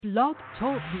Blog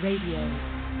Talk Radio.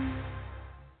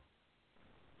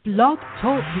 Blog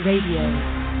Talk Radio.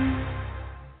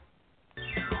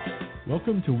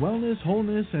 Welcome to Wellness,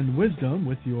 Wholeness, and Wisdom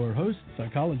with your host,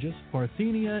 psychologist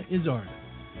Parthenia Izzard.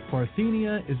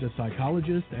 Parthenia is a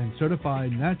psychologist and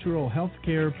certified natural health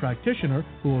care practitioner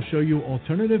who will show you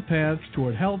alternative paths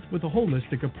toward health with a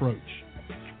holistic approach.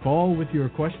 Call with your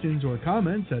questions or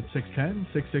comments at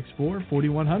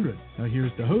 610-664-4100. Now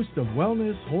here's the host of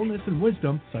Wellness, Wholeness, and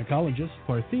Wisdom, psychologist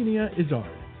Parthenia Izzard.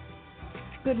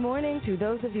 Good morning to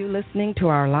those of you listening to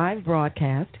our live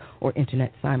broadcast or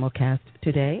internet simulcast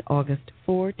today, August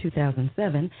 4,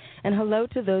 2007, and hello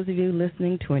to those of you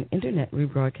listening to an internet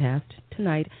rebroadcast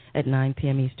tonight at 9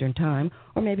 p.m. Eastern Time,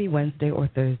 or maybe Wednesday or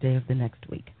Thursday of the next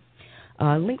week.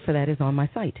 A link for that is on my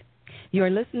site. You are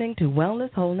listening to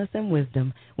Wellness, Wholeness, and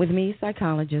Wisdom with me,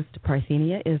 psychologist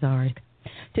Parthenia Izzard.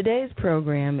 Today's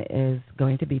program is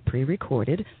going to be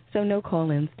pre-recorded, so no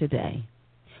call-ins today.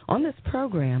 On this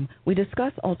program, we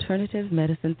discuss alternative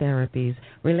medicine therapies,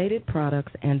 related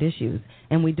products, and issues,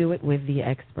 and we do it with the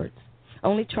experts.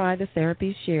 Only try the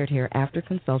therapies shared here after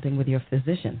consulting with your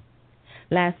physician.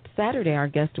 Last Saturday, our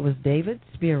guest was David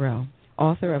Spiro,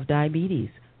 author of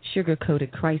Diabetes,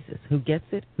 Sugar-Coated Crisis, Who Gets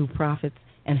It, Who Profits,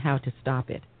 and How to Stop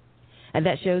It. At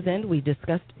that show's end, we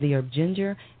discussed the herb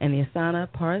ginger and the asana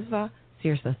Parsva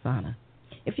Sirsasana.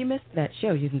 If you missed that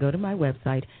show, you can go to my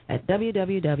website at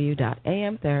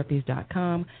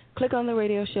www.amtherapies.com, click on the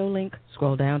radio show link,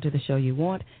 scroll down to the show you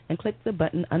want, and click the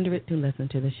button under it to listen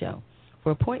to the show.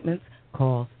 For appointments,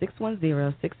 call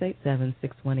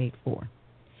 610-687-6184.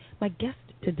 My guest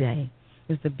today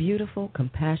is the beautiful,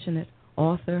 compassionate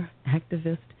author,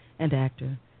 activist, and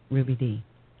actor, Ruby Dee.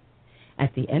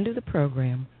 At the end of the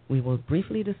program, we will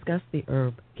briefly discuss the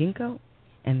herb ginkgo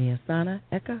and the asana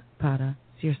Eka Pada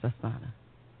Sirsasana.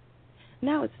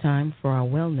 Now it's time for our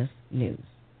wellness news.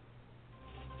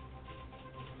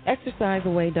 Exercise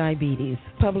Away Diabetes,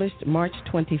 published March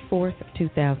 24,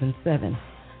 2007.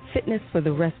 Fitness for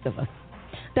the rest of us.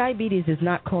 Diabetes is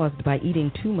not caused by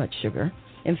eating too much sugar.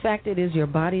 In fact, it is your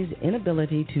body's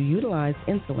inability to utilize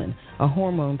insulin, a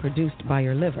hormone produced by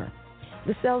your liver.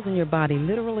 The cells in your body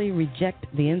literally reject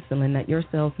the insulin that your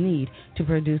cells need to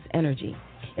produce energy.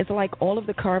 It's like all of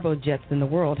the cargo jets in the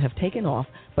world have taken off,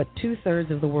 but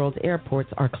 2/3 of the world's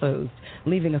airports are closed,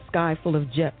 leaving a sky full of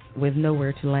jets with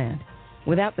nowhere to land.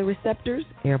 Without the receptors,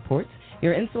 airports,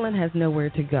 your insulin has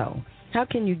nowhere to go. How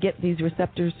can you get these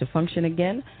receptors to function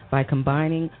again? By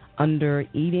combining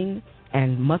under-eating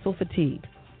and muscle fatigue.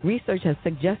 Research has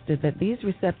suggested that these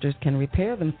receptors can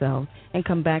repair themselves and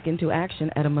come back into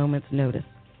action at a moment's notice.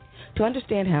 To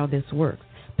understand how this works,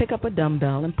 pick up a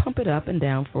dumbbell and pump it up and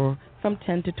down from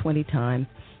 10 to 20 times.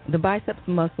 The biceps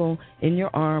muscle in your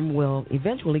arm will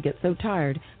eventually get so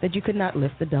tired that you could not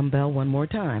lift the dumbbell one more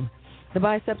time. The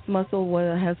biceps muscle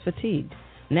has fatigued.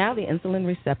 Now the insulin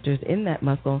receptors in that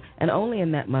muscle, and only in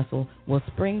that muscle, will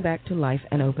spring back to life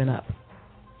and open up.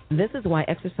 This is why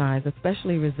exercise,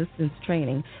 especially resistance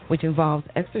training, which involves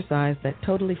exercise that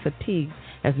totally fatigues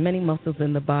as many muscles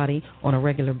in the body on a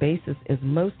regular basis, is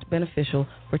most beneficial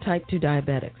for type 2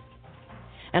 diabetics.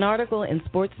 An article in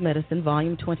Sports Medicine,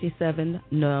 Volume 27,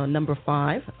 Number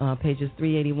 5, pages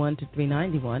 381 to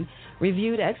 391,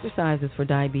 reviewed exercises for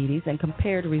diabetes and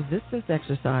compared resistance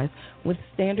exercise with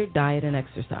standard diet and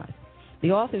exercise.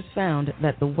 The authors found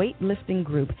that the weightlifting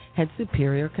group had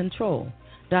superior control.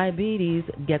 Diabetes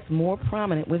gets more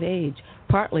prominent with age,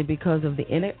 partly because of the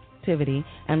inactivity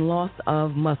and loss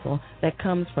of muscle that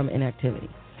comes from inactivity.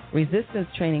 Resistance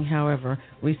training, however,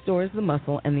 restores the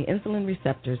muscle and the insulin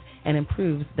receptors and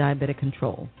improves diabetic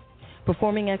control.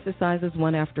 Performing exercises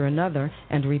one after another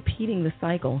and repeating the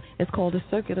cycle is called a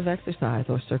circuit of exercise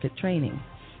or circuit training.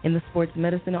 In the Sports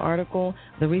Medicine article,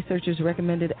 the researchers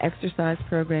recommended exercise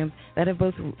programs that have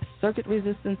both circuit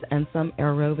resistance and some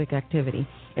aerobic activity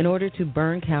in order to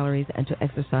burn calories and to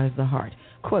exercise the heart.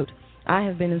 Quote, I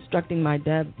have been instructing my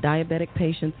diabetic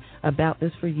patients about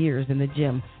this for years in the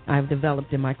gym I have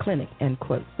developed in my clinic, end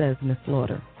quote, says Ms.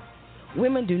 Slaughter.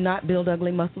 Women do not build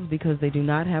ugly muscles because they do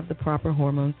not have the proper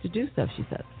hormones to do so, she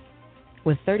says.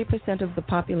 With 30% of the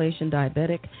population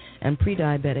diabetic and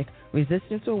pre-diabetic,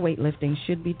 resistance or weightlifting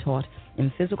should be taught in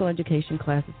physical education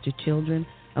classes to children,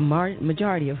 a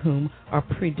majority of whom are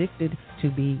predicted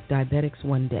to be diabetics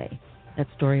one day.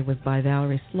 That story was by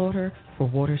Valerie Slaughter for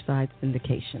Waterside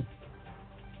Syndication.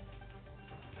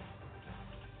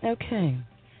 Okay,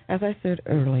 as I said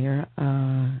earlier,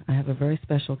 I have a very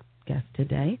special guest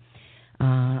today.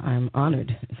 I'm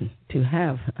honored to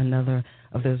have another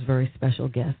of those very special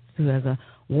guests who has a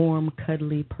warm,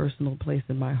 cuddly, personal place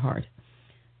in my heart,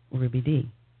 Ruby Dee.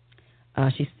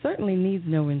 She certainly needs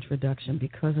no introduction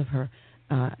because her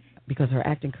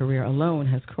acting career alone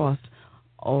has crossed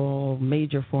all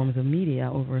major forms of media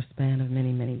over a span of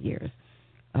many, many years.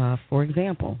 For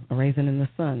example, A Raisin in the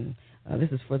Sun.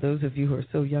 This is for those of you who are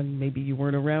so young, maybe you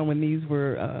weren't around when these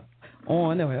were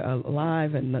on or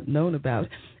live and known about.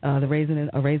 A Raisin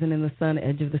in the Sun,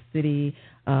 Edge of the City,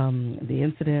 The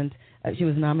Incident. She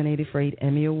was nominated for 8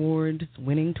 Emmy Awards,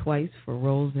 winning twice for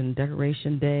roles in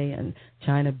Decoration Day and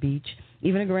China Beach,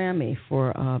 even a Grammy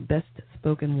for Best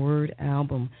Spoken Word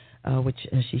Album, which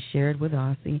she shared with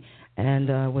Ozzy and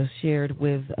was shared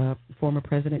with former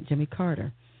President Jimmy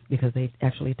Carter, because they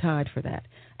actually tied for that.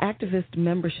 Activist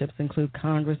memberships include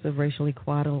Congress of Racial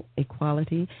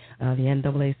Equality, the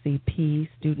NAACP,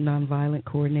 Student Nonviolent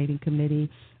Coordinating Committee,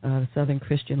 the Southern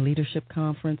Christian Leadership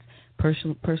Conference,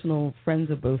 personal friends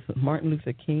of both Martin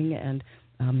Luther King and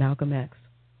Malcolm X.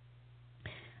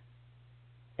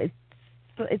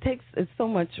 It's so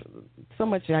much.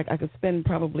 I could spend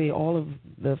probably all of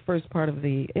the first part of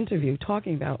the interview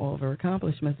talking about all of her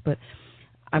accomplishments, but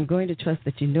I'm going to trust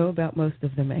that you know about most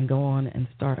of them and go on and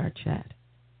start our chat.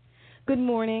 Good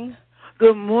morning.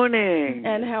 Good morning.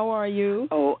 And how are you?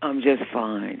 Oh, I'm just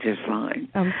fine,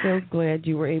 I'm so glad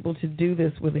you were able to do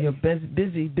this with your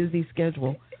busy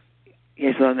schedule.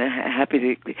 Yes, well, I'm happy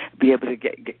to be able to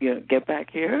get back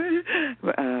here,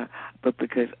 but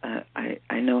because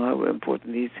I know how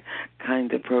important these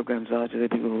kind of programs are to the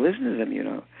people who listen to them,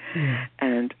 Yeah.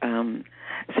 And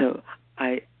so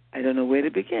I don't know where to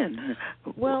begin.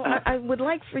 Well, I would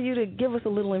like for you to give us a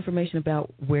little information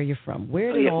about where you're from.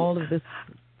 Where did all of this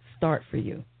start for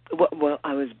you? Well,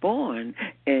 I was born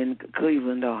in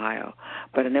Cleveland, Ohio,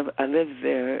 but I lived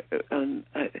there.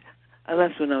 I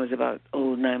left when I was about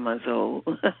 9 months old.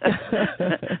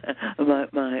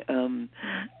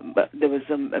 But there was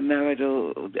some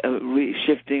marital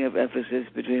shifting of emphasis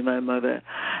between my mother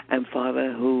and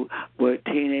father, who were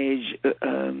teenage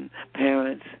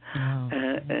parents,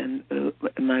 and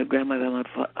my grandmother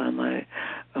on my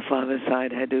father's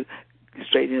side had to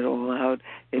straighten it all out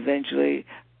eventually.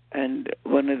 And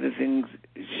one of the things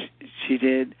she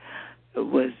did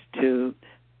was to,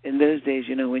 in those days,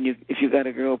 if you got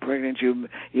a girl pregnant, you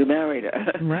married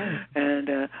her. Right. And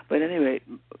but anyway,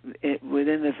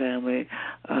 within the family,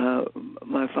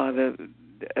 my father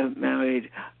married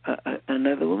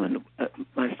another woman,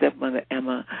 my stepmother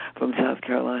Emma from South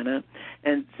Carolina,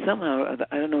 and somehow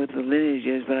I don't know what the lineage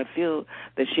is, but I feel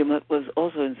that she was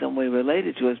also in some way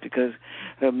related to us, because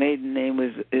her maiden name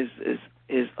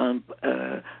is on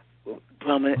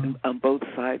prominent on both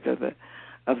sides of the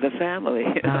family.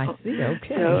 I see.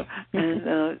 Okay.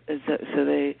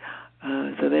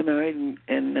 So they married,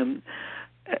 and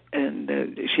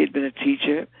she had been a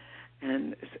teacher,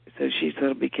 and so she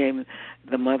sort of became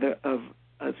the mother of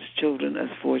us children, us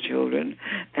 4 children,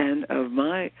 and of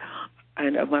my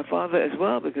father as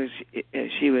well, because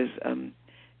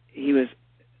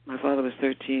my father was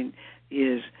 13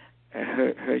 years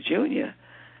her junior.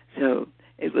 So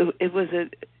it was an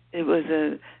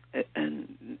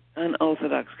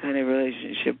unorthodox kind of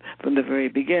relationship from the very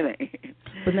beginning.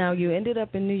 But now you ended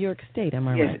up in New York State, am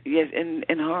I right? Yes,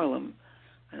 in Harlem.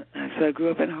 So I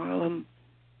grew up in Harlem.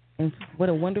 And what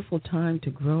a wonderful time to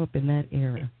grow up in that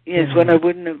era. Yes, when I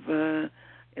wouldn't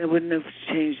have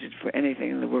changed it for anything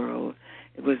in the world.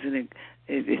 It was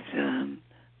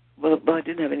well, I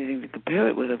didn't have anything to compare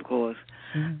it with, of course.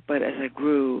 Mm-hmm. But as I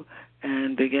grew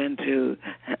and began to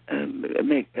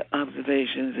make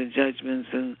observations and judgments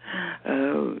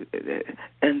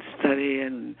and study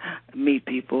and meet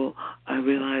people, I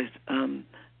realized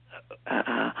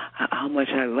how much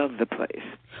I loved the place.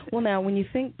 Well, now, when you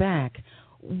think back,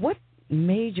 what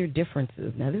major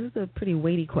differences, now this is a pretty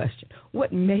weighty question,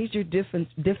 what major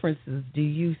differences do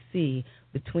you see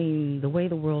between the way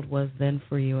the world was then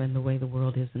for you and the way the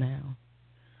world is now?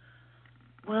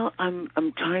 Well, I'm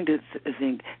trying to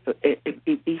think.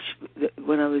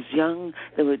 When I was young,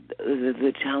 there were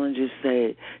the challenges,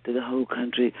 say, to the whole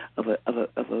country of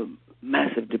a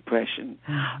massive depression,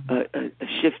 a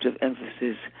shift of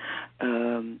emphasis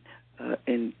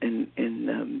in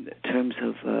terms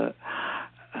of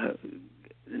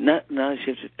not a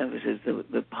shift of emphasis.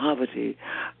 The poverty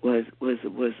was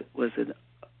an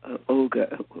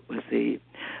ogre,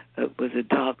 was a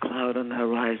dark cloud on the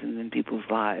horizon in people's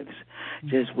lives.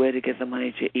 Just where to get the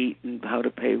money to eat and how to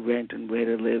pay rent and where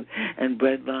to live, and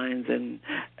bread lines and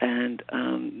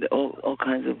all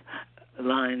kinds of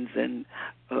lines and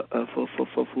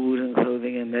for food and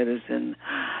clothing and medicine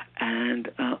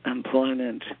and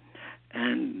employment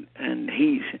and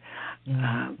heat.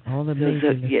 All the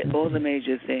major all the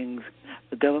major things.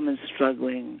 The government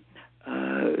struggling.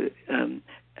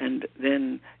 And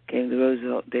then came the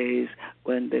Roosevelt days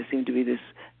when there seemed to be this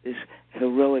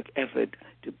heroic effort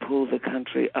to pull the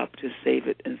country up, to save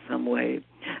it in some way.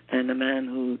 And a man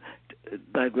who,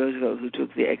 like Roosevelt, who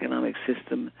took the economic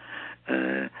system,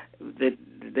 that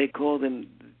they called him,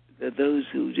 those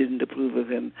who didn't approve of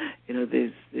him, it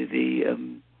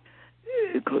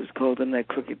called him that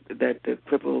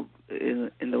cripple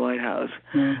in the White House.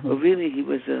 Mm-hmm. But really, he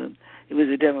was a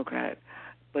Democrat,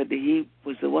 but he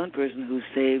was the one person who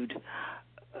saved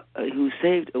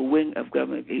a wing of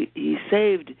government. He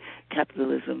saved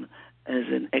capitalism as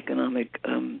an economic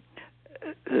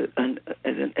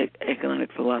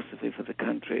economic philosophy for the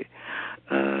country.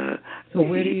 So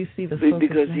where do you see the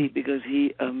focus? Because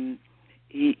he and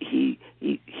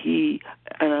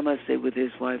I must say, with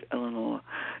his wife Eleanor,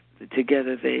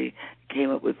 together they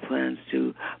came up with plans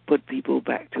to put people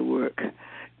back to work,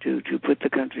 to put the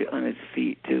country on its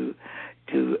feet,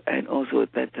 and also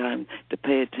at that time to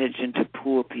pay attention to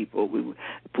poor people.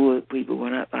 Poor people were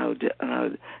not allowed.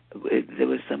 There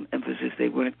was some emphasis; they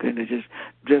weren't going to just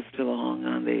drift along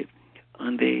and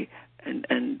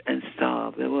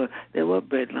starve. There were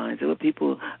bread lines. There were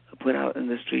people put out in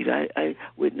the street. I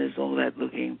witnessed all that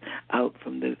looking out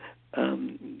from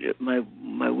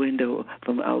my window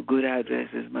from our good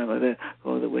addresses. My mother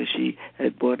called it, where she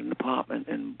had bought an apartment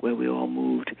and where we all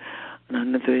moved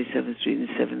on 137th Street and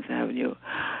 7th Avenue.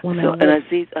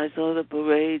 I saw the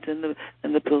parades and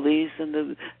the police and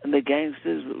the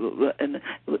gangsters. And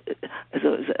as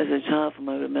a child,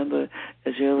 I remember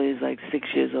as early as like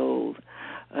 6 years old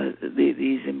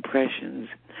these impressions.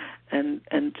 And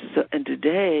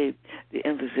today the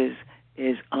emphasis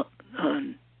is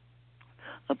on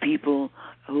people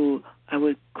who I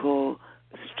would call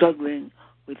struggling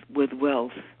with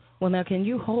wealth. Well, now, can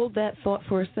you hold that thought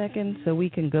for a second so we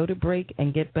can go to break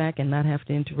and get back and not have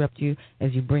to interrupt you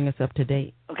as you bring us up to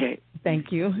date? Okay.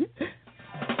 Thank you.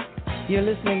 You're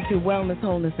listening to Wellness,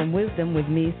 Wholeness, and Wisdom with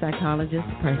me, psychologist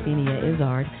Parthenia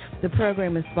Izzard. The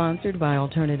program is sponsored by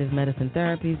Alternative Medicine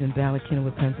Therapies in Ballard,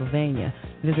 Kennewick, Pennsylvania.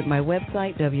 Visit my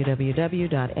website,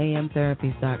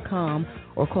 www.amtherapies.com,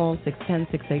 or call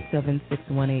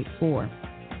 610-687-6184.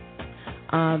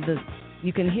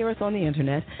 You can hear us on the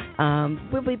Internet.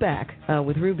 We'll be back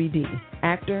with Ruby Dee,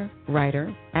 actor,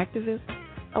 writer, activist,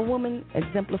 a woman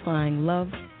exemplifying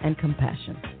love and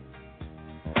compassion.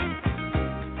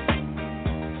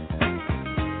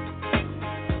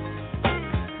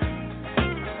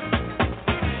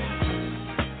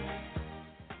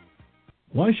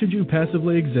 Why should you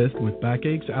passively exist with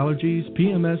backaches, allergies,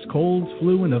 PMS, colds,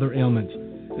 flu, and other ailments?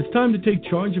 It's time to take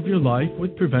charge of your life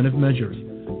with preventive measures.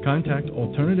 Contact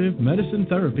Alternative Medicine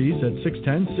Therapies at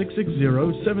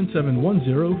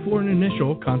 610-660-7710 for an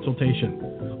initial consultation.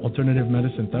 Alternative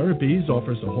Medicine Therapies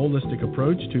offers a holistic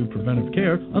approach to preventive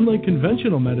care, unlike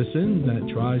conventional medicine that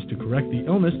tries to correct the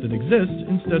illness that exists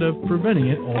instead of preventing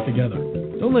it altogether.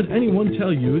 Don't let anyone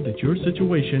tell you that your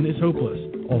situation is hopeless.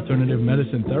 Alternative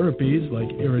medicine therapies like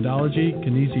iridology,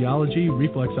 kinesiology,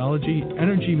 reflexology,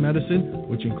 energy medicine,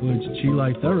 which includes chi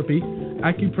life therapy,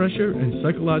 acupressure, and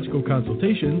psychological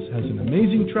consultations, has an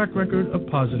amazing track record of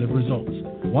positive results.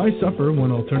 Why suffer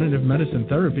when Alternative Medicine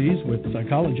Therapies with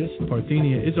psychologist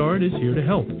Parthenia Izzard is here to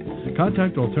help?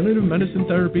 Contact Alternative Medicine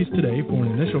Therapies today for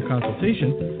an initial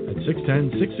consultation at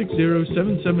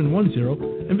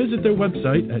 610-660-7710 and visit their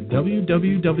website at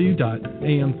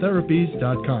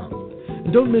www.amtherapies.com.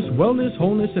 And don't miss Wellness,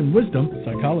 Wholeness, and Wisdom,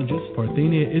 psychologist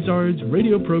Parthenia Izzard's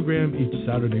radio program each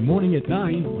Saturday morning at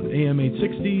 9 on AM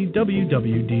 860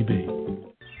 WWDB.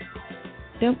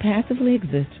 Don't passively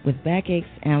exist with backaches,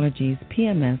 allergies,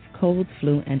 PMS, colds,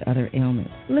 flu, and other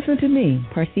ailments. Listen to me,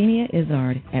 Parthenia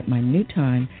Izzard, at my new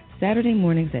time, Saturday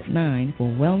mornings at 9 for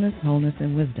Wellness, Wholeness,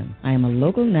 and Wisdom. I am a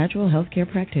local natural health care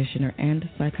practitioner and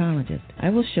psychologist. I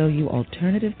will show you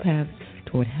alternative paths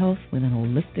toward health with an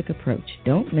holistic approach.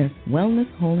 Don't miss Wellness,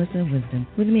 Wholeness, and Wisdom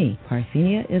with me,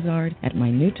 Parthenia Izzard, at my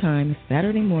new time,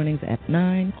 Saturday mornings at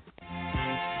 9.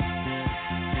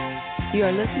 You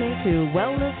are listening to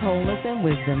Wellness, Wholeness, and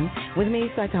Wisdom with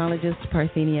me, psychologist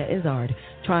Parthenia Izzard.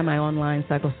 Try my online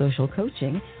psychosocial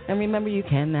coaching, and remember you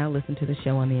can now listen to the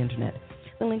show on the Internet.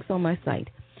 The link's on my site.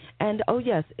 And, oh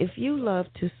yes, if you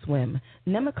love to swim,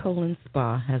 Nemacolin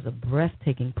Spa has a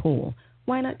breathtaking pool.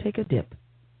 Why not take a dip?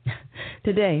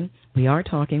 Today, we are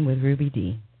talking with Ruby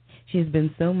Dee. She has been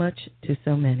so much to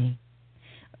so many.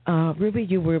 Ruby,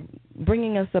 you were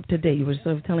bringing us up to date. You were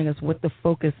sort of telling us what the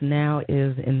focus now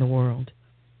is in the world.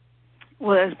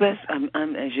 Well, as best,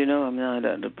 I'm as you know, I'm not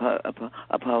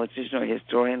a politician or a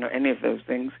historian or any of those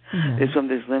things. No. It's from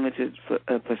this limited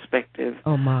perspective.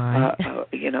 Oh my!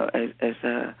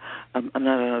 I'm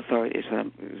not an authority, is what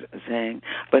I'm saying.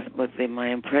 But my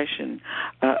impression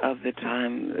of the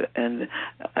time, and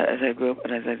as I grew up,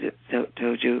 and as I just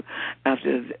told you,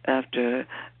 after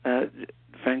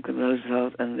Franklin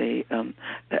Roosevelt and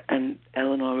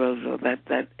Eleanor Roosevelt,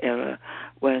 that era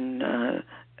when.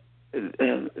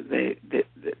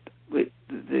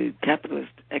 The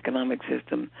capitalist economic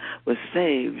system was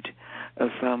saved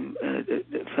from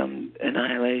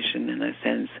annihilation in a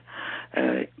sense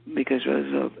because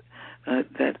Roosevelt,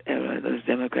 that era, those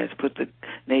Democrats put the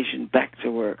nation back to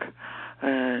work.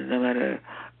 No matter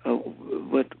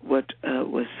what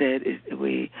was said,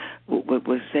 what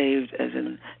was saved as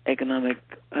an economic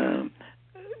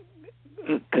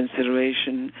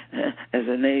consideration as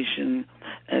a nation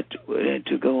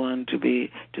to go on to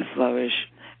flourish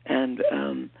and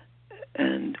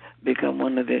become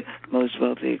one of the most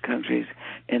wealthy countries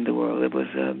in the world. It was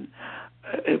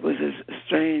a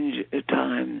strange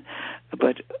time,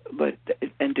 but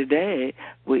today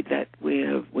we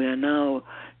are now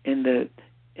in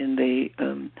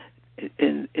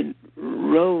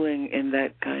rolling in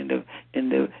that kind of in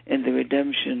the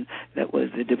redemption that was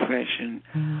the Depression.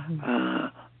 Mm-hmm.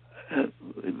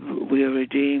 We are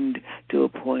redeemed to a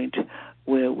point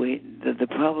where the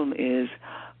problem is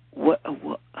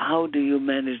how do you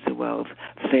manage the wealth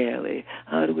fairly?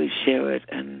 How do we share it,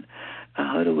 and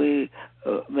how do we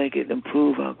make it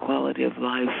improve our quality of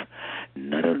life,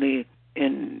 not only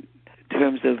in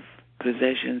terms of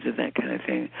possessions and that kind of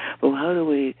thing, but how do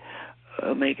we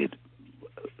make it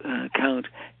count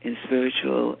in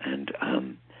spiritual and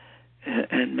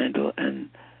mental and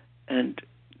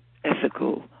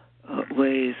ethical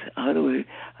ways? How do we?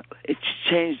 It's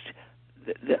changed.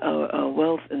 Our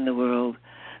wealth in the world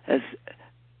has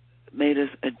made us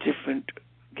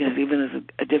given us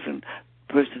a different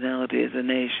personality as a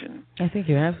nation. I think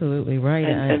you're absolutely right.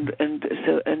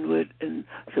 So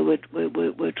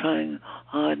we're trying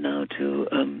hard now to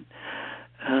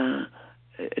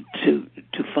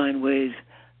find ways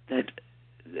that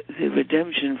the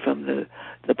redemption from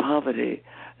the poverty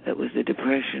that was the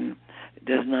Depression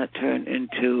does not turn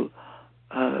into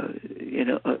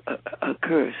a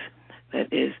curse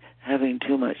that is having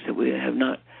too much that we have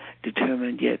not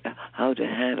determined yet how to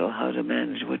handle, how to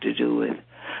manage, what to do with,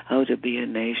 how to be a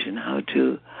nation, how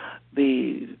to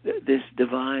be this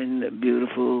divine,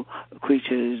 beautiful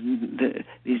creatures that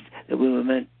we were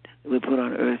meant, we put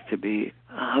on earth to be.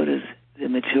 How does the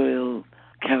material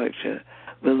character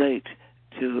relate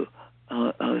to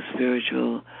our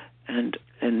spiritual and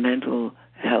mental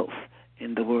health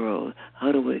in the world?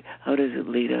 How does it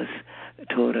lead us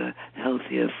toward a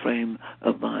healthier frame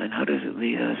of mind? How does it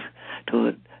lead us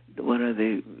toward one of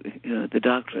the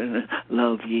doctrine,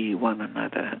 love ye one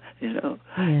another? Yeah.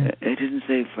 It didn't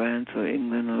say France or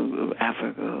England or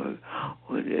Africa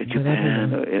or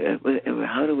Japan.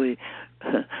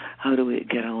 How do we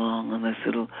get along on this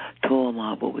little tall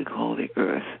marble we call the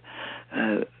earth?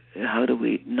 How do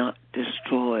we not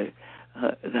destroy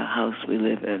the house we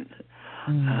live in?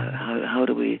 How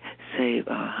do we save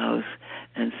our house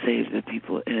and save the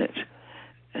people in it,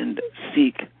 and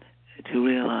seek to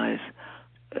realize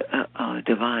our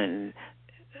divine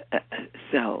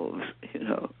selves?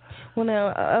 Well,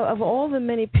 now, of all the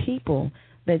many people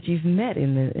that you've met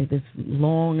in this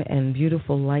long and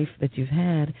beautiful life that you've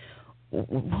had,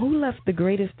 who left the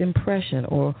greatest impression,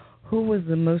 or who was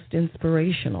the most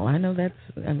inspirational? I know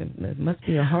it must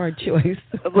be a hard choice.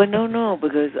 Well, no,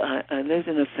 because I lived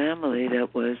in a family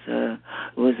that was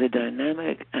a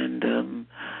dynamic, and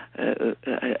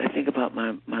I think about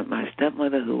my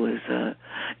stepmother, who was,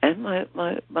 and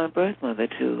my birth mother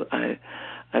too. I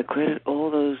credit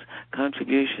all those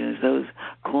contributions, those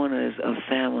corners of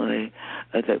family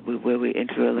where we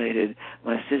interrelated,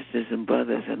 my sisters and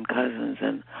brothers and cousins,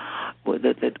 and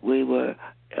that we were,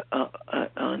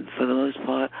 for the most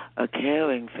part, a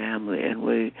caring family, and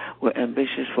we were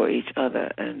ambitious for each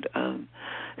other, and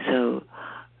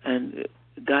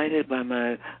guided by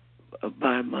my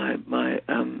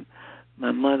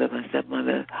mother, my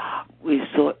stepmother, we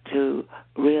sought to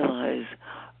realize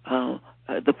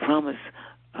the promise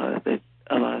of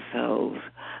ourselves,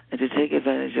 and to take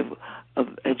advantage of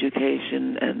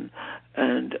education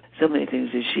and so many things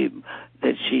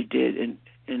that she did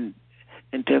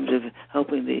in terms of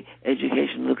helping the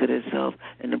education look at itself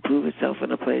and improve itself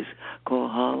in a place called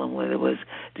Harlem, where there was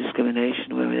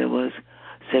discrimination, where there was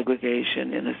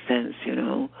segregation in a sense. It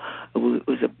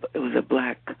was a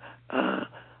black,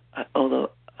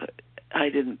 although I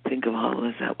didn't think of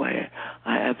Wholeness that way.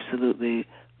 I absolutely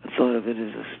thought of it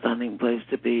as a stunning place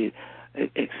to be,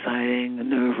 exciting,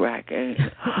 nerve-wracking.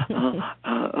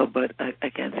 But I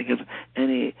can't think of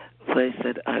any place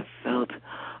that I felt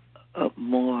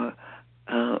more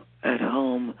at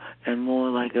home and more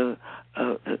like a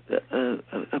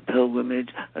pilgrimage,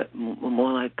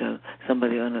 more like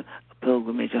somebody on a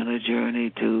pilgrimage on a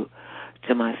journey to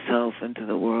myself and to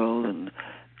the world, and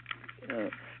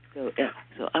so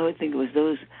I would think it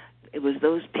was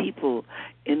those people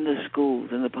in the schools,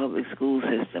 in the public school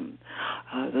system,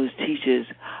 those teachers,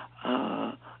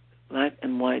 black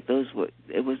and white.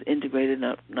 It was integrated,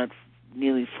 not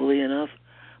nearly fully enough.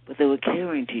 But there were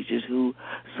caring teachers who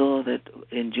saw that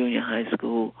in junior high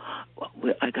school,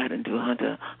 I got into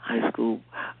Hunter High School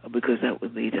because that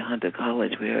would lead to Hunter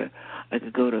College, where I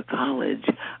could go to college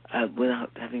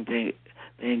without having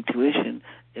paying tuition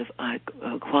if I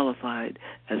qualified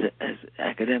as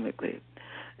academically.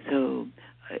 So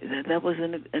that was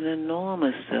an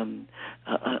enormous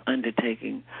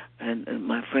undertaking, and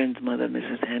my friend's mother,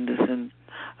 Mrs. Henderson,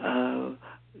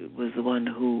 was the one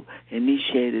who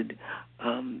initiated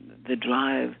the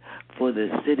drive for the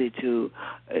city to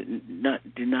not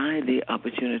deny the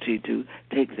opportunity to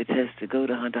take the test to go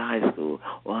to Hunter High School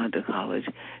or Hunter College.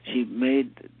 She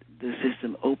made the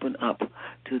system open up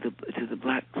to the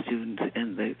black students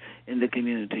in the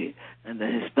community and the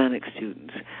Hispanic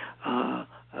students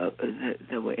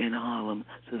that were in Harlem,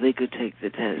 so they could take the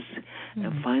test. Mm-hmm.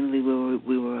 And finally,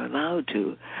 we were allowed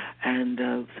to, and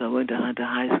so I went to Hunter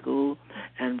High School,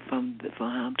 and from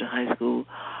Hunter High School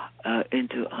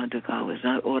into Hunter College.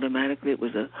 Not automatically; it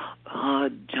was a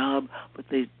hard job, but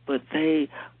the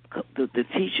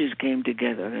teachers came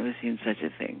together. I've never seen such a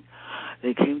thing.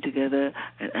 They came together,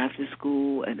 and after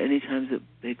school, and any time that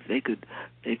they could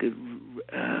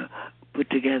put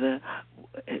together,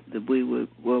 we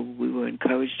were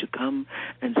encouraged to come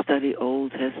and study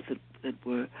old tests that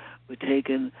were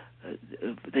taken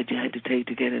that you had to take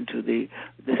to get into the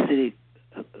city,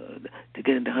 to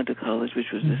get into Hunter College,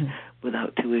 which was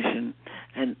without tuition,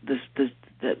 and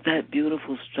that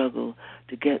beautiful struggle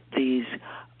to get these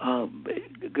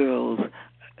girls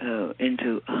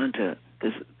into Hunter,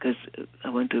 because I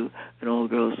went to an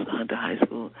all-girls Hunter High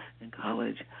School and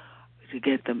college, to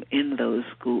get them in those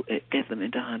schools, get them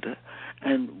into Hunter.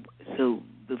 And so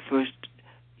the first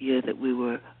year that we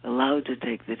were allowed to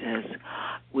take the test,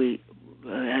 we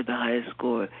had the highest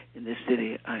score in the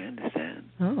city, I understand.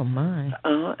 Oh, my.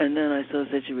 And then I saw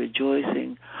such a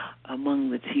rejoicing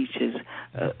among the teachers,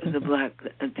 the black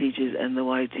teachers and the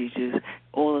white teachers.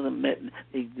 All of them met.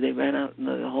 They ran out in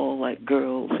the hall like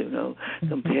girls,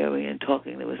 comparing and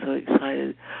talking. They were so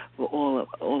excited for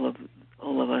all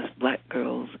of us black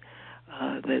girls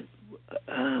that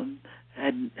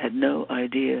had no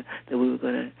idea that we were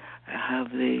going to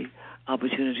have the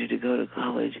opportunity to go to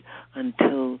college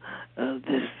until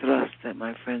this thrust that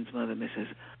my friend's mother, Mrs.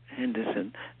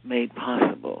 Henderson, made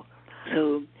possible.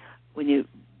 So when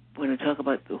I talk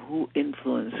about who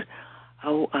influenced,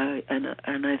 I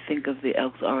think of the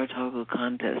Elks Oratorical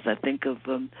Contest. I think of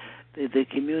the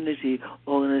community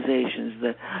organizations,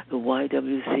 the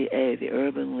YWCA, the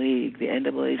Urban League, the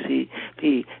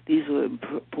NAACP. These were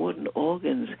important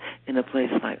organs in a place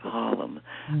like Harlem.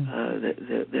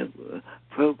 The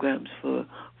programs for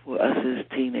us as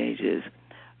teenagers,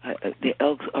 the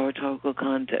Elks Oratorical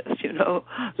Contest,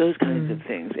 those kinds of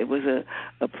things. It was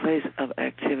a place of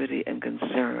activity and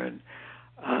concern.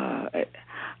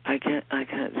 I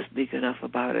can't speak enough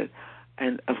about it.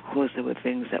 And of course, there were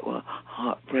things that were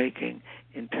heartbreaking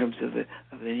in terms of the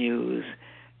news.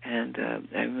 And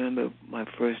I remember my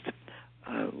first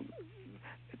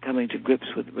coming to grips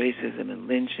with racism and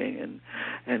lynching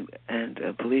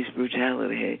and police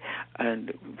brutality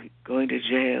and going to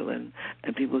jail and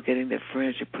people getting their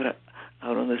furniture put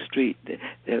out on the street,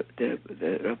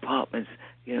 their apartments,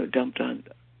 dumped on,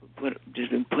 just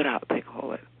been put out, they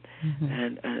call it. Mm-hmm.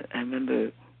 And I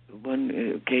remember one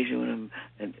occasion when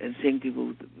I'm seeing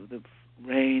people, the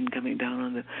rain coming down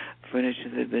on the furniture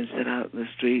that had been set out in the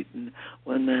street, and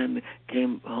one man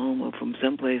came home from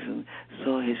someplace and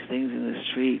saw his things in the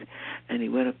street, and he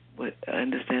went up. I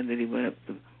understand that he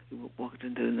walked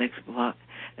into the next block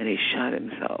and he shot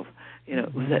himself.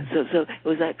 It was that, so it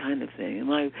was that kind of thing.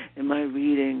 In my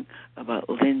reading about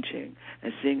lynching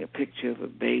and seeing a picture of a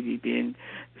baby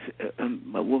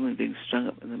a woman being strung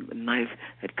up, and a knife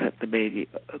had cut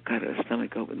her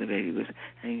stomach open. The baby was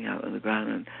hanging out on the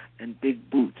ground, and big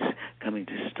boots coming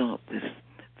to stomp this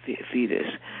fetus.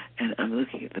 And I'm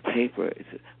looking at the paper. It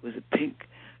was a pink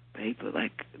paper,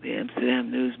 like the Amsterdam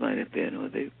News might have been, or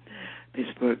the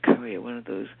Pittsburgh Courier, one of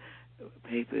those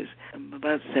papers. I'm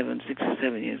about 6 or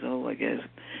 7 years old, I guess.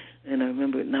 And I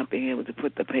remember not being able to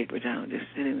put the paper down, just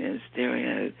sitting there and staring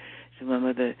at it. So my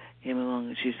mother came along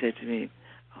and she said to me,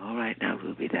 "All right, now,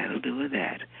 Ruby, that'll do with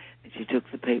that." And she took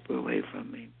the paper away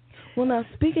from me. Well, now,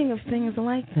 speaking of things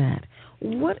like that,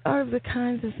 what are the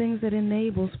kinds of things that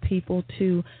enables people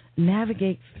to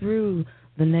navigate through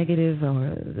the negative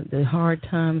or the hard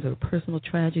times or personal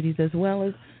tragedies as well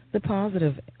as the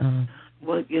positive?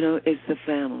 Well, it's the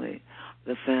family.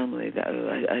 The family.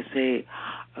 I say,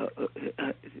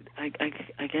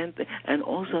 I can't, and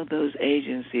also those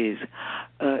agencies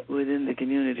within the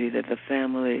community that the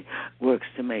family works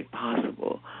to make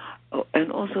possible.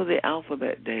 And also the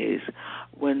alphabet days,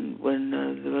 when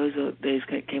the Roosevelt days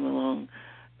came along,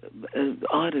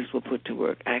 artists were put to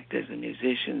work, actors and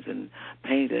musicians and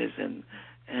painters and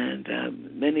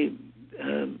many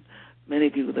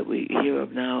people that we hear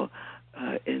of now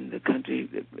in the country,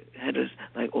 headers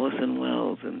like Orson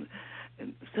Welles and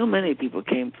so many people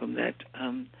came from that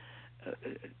time,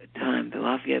 the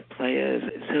Lafayette Players.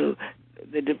 So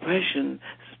the Depression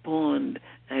spawned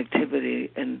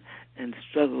activity and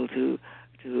struggle to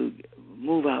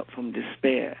move out from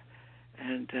despair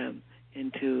and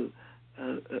into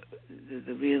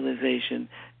the realization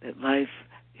that life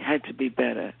had to be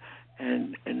better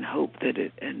and hope that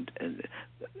it and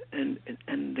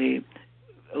they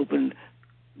opened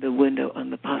the window on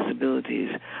the possibilities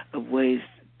of ways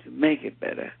to make it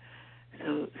better.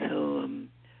 So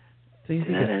you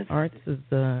think that arts is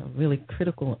a really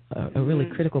critical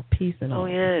piece in all. Oh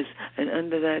yes, and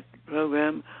under that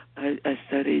program, I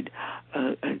studied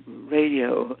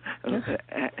radio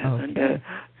under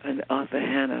Arthur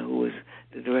Hanna, who was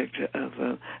the director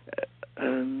of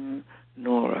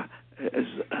Nora.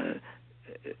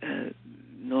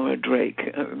 Nora Drake,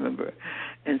 I remember,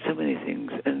 and so many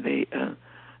things. And the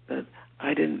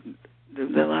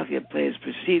Lafayette Players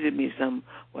preceded me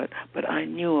somewhat, but I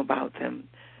knew about them.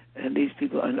 And these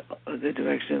people under the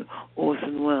direction of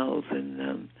Orson Welles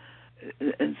and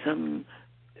some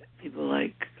people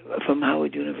like from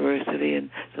Howard University and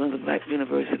some of the black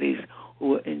universities who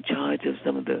were in charge of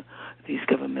some of these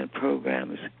government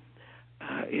programs,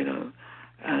 that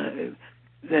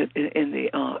in the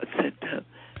arts.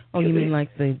 You mean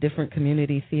like the different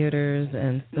community theaters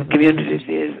and stuff? Community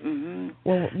theaters. Mm-hmm.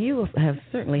 Well, you have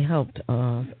certainly helped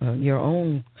your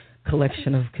own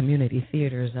collection of community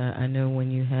theaters. I know when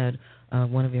you had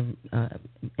one of your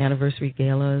anniversary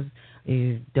galas,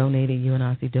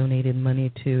 UNOSI donated money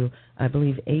to, I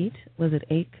believe, 8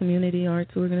 community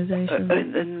arts organizations?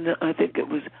 And I think it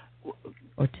was...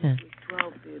 Or 10.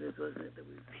 12 theaters, wasn't it?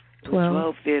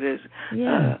 12 theaters.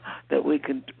 Yeah. That we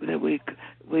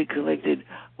collected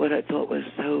what I thought was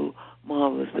so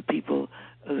marvelous. The people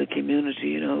of the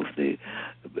community,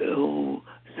 who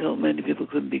so many people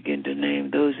couldn't begin to name.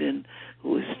 Those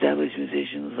who established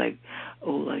musicians like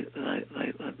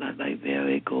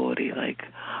Barry Gordy, I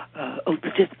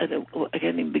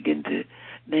can't even begin to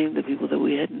name the people that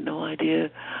we had no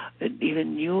idea that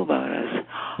even knew about us,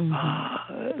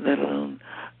 let alone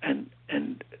and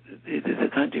the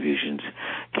contributions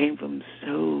came from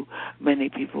so many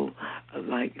people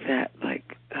like that,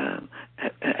 like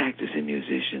actors and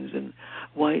musicians, and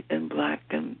white and black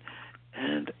and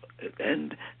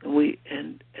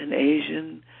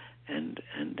Asian and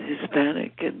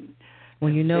Hispanic and.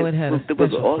 Well, it had a special there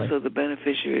was also place. The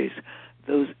beneficiaries.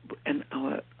 Those and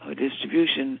our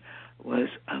distribution was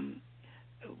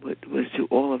to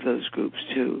all of those groups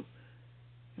too.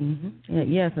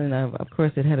 Mm-hmm. Yes, and of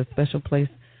course it had a special place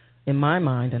in my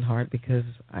mind and heart because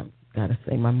I've got to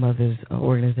say my mother's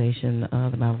organization,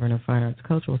 the Mount Vernon Fine Arts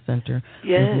Cultural Center,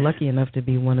 was lucky enough to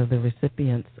be one of the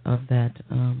recipients of that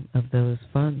of those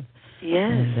funds.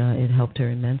 Yes, and it helped her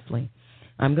immensely.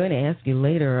 I'm going to ask you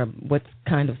later what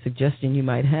kind of suggestion you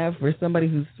might have for somebody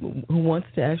who wants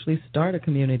to actually start a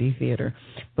community theater.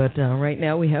 But right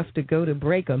now we have to go to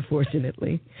break,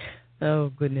 unfortunately.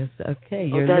 Oh, goodness.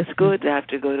 Okay. That's good to have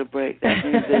to go to break. That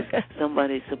means there's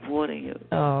somebody supporting you.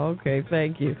 Oh, okay.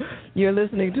 Thank you. You're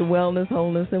listening to Wellness,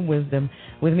 Wholeness, and Wisdom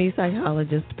with me,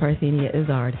 psychologist Parthenia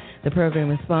Izzard. The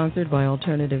program is sponsored by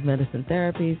Alternative Medicine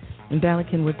Therapies in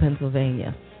Ballackinwood,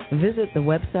 Pennsylvania. Visit the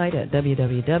website at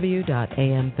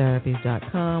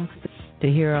www.amtherapies.com. To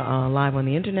hear live on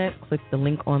the Internet, click the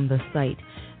link on the site.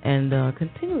 And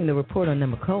continuing the report on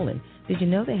Nemacolin, did you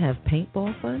know they have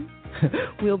paintball fun?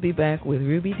 We'll be back with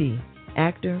Ruby Dee,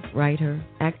 actor, writer,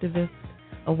 activist,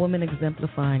 a woman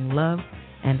exemplifying love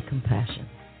and compassion.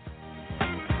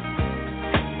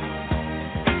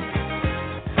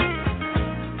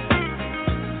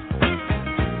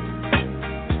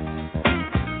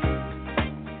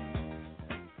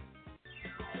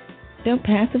 Don't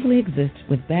passively exist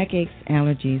with backaches,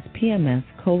 allergies, PMS,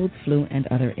 colds, flu, and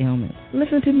other ailments.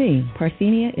 Listen to me,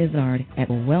 Parthenia Izzard, at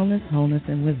Wellness, Wholeness,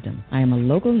 and Wisdom. I am a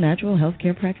local natural health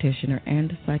care practitioner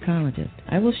and psychologist.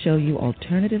 I will show you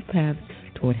alternative paths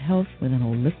toward health with an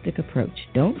holistic approach.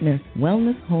 Don't miss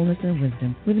Wellness, Wholeness, and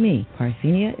Wisdom with me,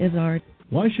 Parthenia Izzard.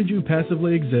 Why should you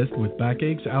passively exist with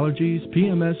backaches, allergies,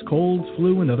 PMS, colds,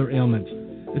 flu, and other ailments?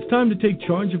 It's time to take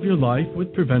charge of your life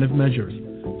with preventive measures.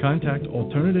 Contact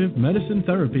Alternative Medicine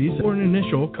Therapies for an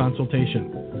initial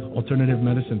consultation. Alternative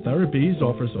Medicine Therapies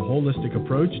offers a holistic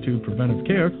approach to preventive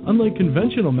care, unlike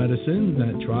conventional medicine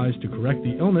that tries to correct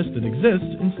the illness that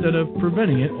exists instead of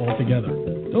preventing it altogether.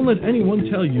 Don't let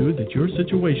anyone tell you that your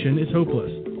situation is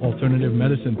hopeless. Alternative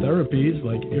medicine therapies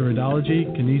like iridology,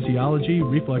 kinesiology,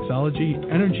 reflexology,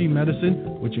 energy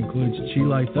medicine, which includes chi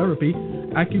light therapy,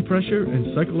 acupressure,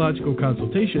 and psychological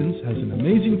consultations, has an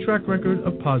amazing track record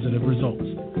of positive results.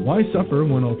 Why suffer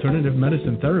when Alternative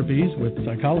Medicine Therapies with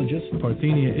psychologist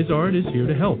Parthenia Izzard is here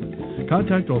to help?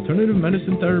 Contact Alternative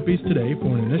Medicine Therapies today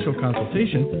for an initial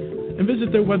consultation and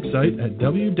visit their website at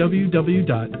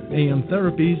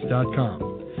www.amtherapies.com.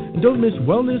 And don't miss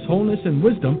Wellness, Wholeness, and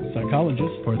Wisdom,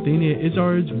 psychologist Parthenia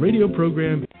Izzard's radio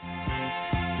program.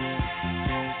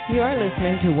 You are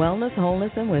listening to Wellness,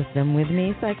 Wholeness, and Wisdom with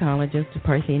me, psychologist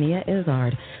Parthenia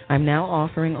Izzard. I'm now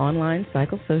offering online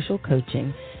psychosocial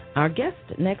coaching. Our guest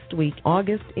next week,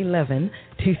 August 11,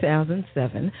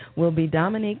 2007, will be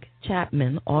Dominique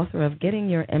Chapman, author of Getting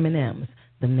Your M&Ms,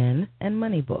 The Men and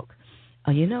Money book.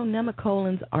 You know,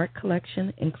 Nemacolin's art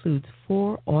collection includes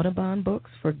 4 Audubon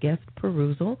books for guest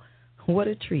perusal. What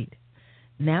a treat.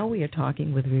 Now we are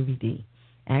talking with Ruby Dee,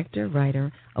 actor,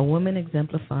 writer, a woman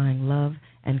exemplifying love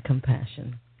and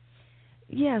compassion.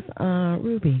 Yes,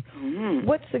 Ruby,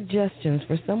 what suggestions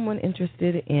for someone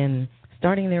interested in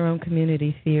starting their own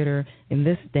community theater in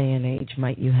this day and age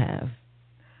might you have?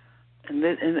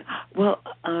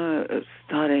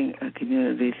 Starting a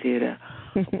community theater,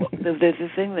 there's a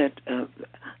thing that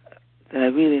I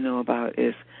really know about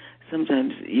is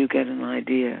sometimes you get an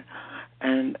idea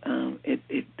and it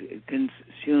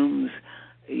consumes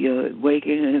your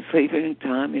waking and sleeping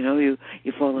time. You know, you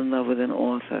fall in love with an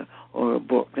author or a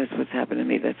book. That's what's happened to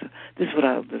me. This is what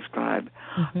I'll describe.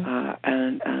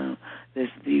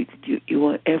 You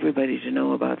want everybody to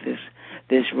know about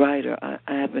this writer. I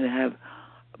happen to have.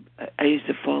 I used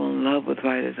to fall in love with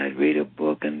writers. I'd read a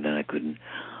book and then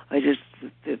I just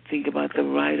think about the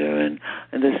writer and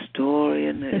the story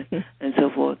and so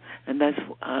forth. And that's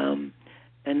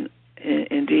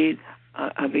indeed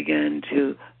I began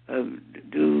to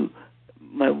do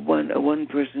my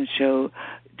one-person show,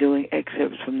 doing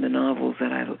excerpts from the novels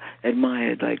that I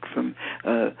admired, like from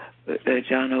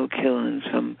John O'Killens,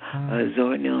 from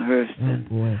Zora Neale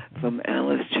Hurston, from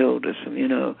Alice Childers, from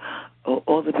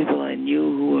all the people I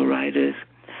knew who were writers,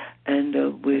 and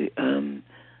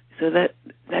so that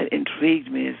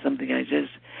intrigued me as something I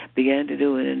just began to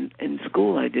do. And in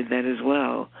school I did that as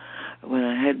well. When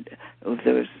if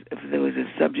there was a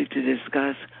subject to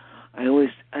discuss,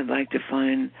 I'd like to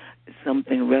find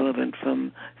something relevant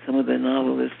from some of the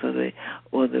novelists or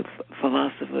the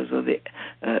philosophers or the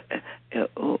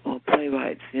or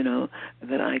playwrights,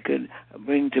 that I could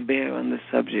bring to bear on the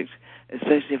subject,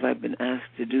 especially if I've been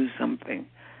asked to do something.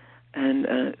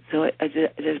 And so I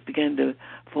just began to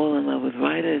fall in love with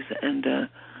writers, and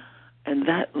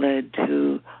that led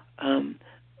to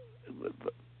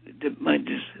my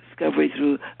discovery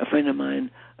through a friend of mine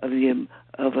of a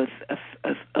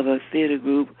theater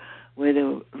group where there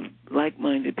were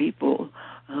like-minded people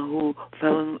who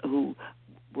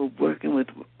were working with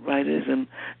writers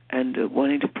and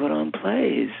wanting to put on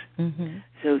plays.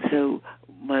 So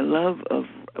my love of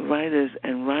writers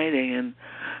and writing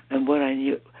and what I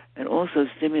knew, and also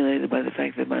stimulated by the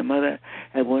fact that my mother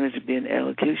had wanted to be an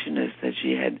elocutionist, that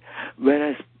she had read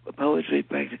us poetry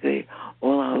practically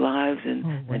all our lives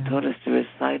and taught us to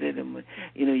recite it. And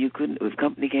you couldn't, if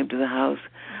company came to the house,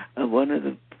 one of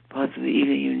the parts of the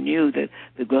evening you knew that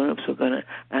the grown-ups were going to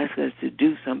ask us to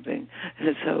do something,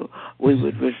 and so we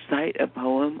would recite a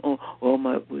poem, or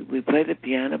we played the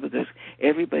piano, because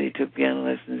everybody took piano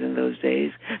lessons in those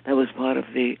days. That was part of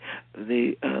the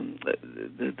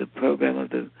program of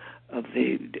the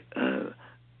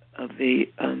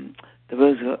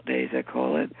Roosevelt days, I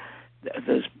call it.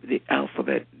 The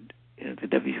alphabet, the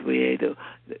WPA,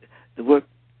 the work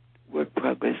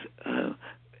progress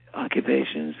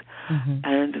occupations,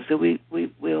 and so we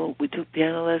took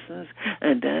piano lessons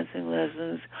and dancing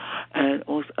lessons, and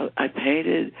also I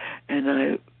painted,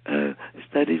 and I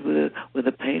studied with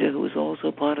a painter who was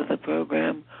also part of the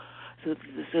program. So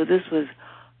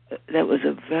that was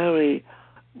a very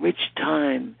rich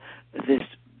time this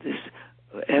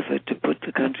effort to put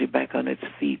the country back on its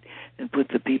feet and put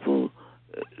the people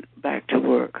back to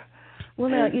work. Well,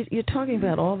 now you're talking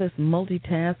about all this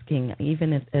multitasking,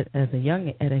 even at a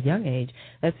young age.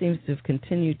 That seems to have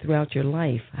continued throughout your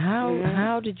life.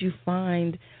 How did you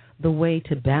find the way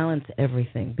to balance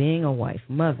everything? Being a wife,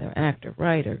 mother, actor,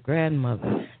 writer,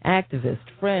 grandmother, activist,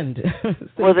 friend.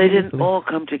 Well, they didn't all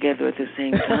come together at the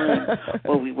same time.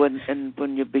 Well, we wouldn't. And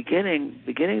when you're beginning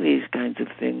these kinds of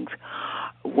things,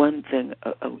 one thing,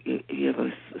 you have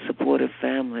a supportive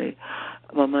family.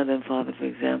 My mother and father, for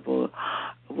example,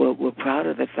 were proud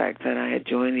of the fact that I had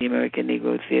joined the American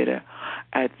Negro Theater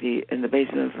in the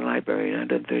basement of the library on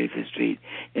 135th Street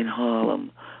in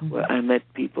Harlem, where I met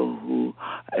people who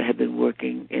had been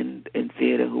working in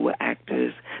theater, who were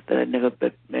actors that I'd never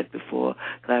met before,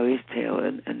 Clarice Taylor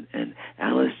and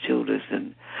Alice Childress,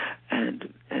 and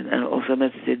I also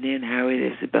met Sidney and Harry,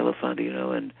 there's Bella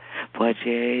Fondino and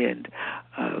Poitier and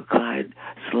Claude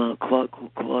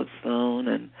Sloan,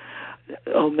 and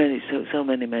so many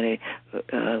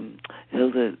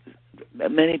Hilda,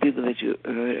 many people that you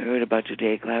heard about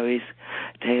today, Clarice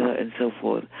Taylor and so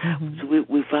forth. So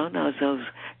we found ourselves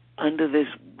under this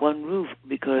one roof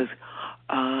because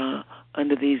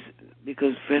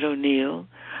Fred O'Neill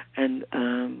and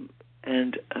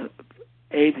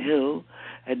Abe Hill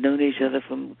had known each other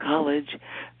from college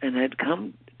and had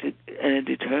come to and had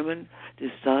determined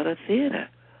to start a theater.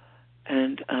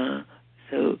 And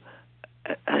so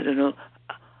I don't know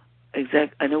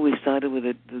I know we started with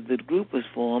the group was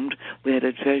formed. We had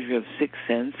a treasury of 6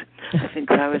 cents. I think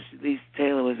Clarice Lee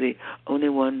Taylor was the only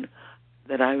one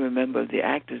that I remember of the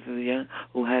actors of the young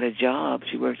who had a job.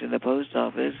 She worked in the post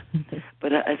office.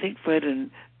 But I think Fred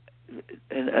and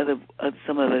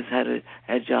some others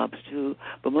had jobs too.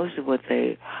 But most of what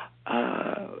it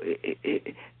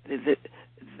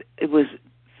was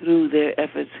through their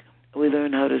efforts we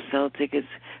learned how to sell tickets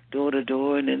door to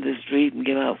door and in the street and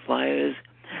give out flyers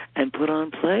and put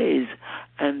on plays.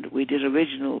 And we did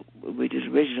original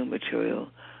material.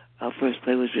 Our first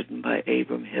play was written by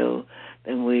Abram Hill.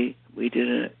 Then we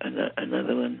did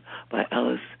another one by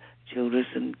Alice Childress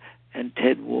and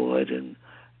Ted Ward and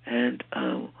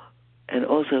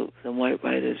also some white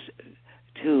writers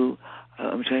too.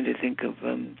 I'm trying to think of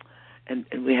and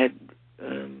we had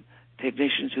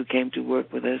technicians who came to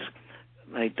work with us,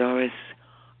 like Doris.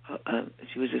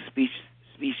 She was a speech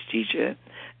teacher,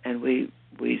 and we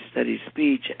studied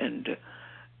speech, and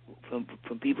from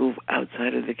people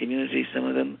outside of the community, some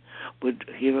of them would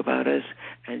hear about us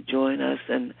and join us,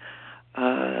 and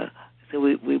so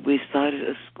we started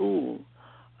a school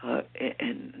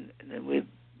and with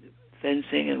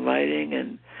fencing and writing,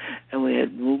 and we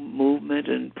had movement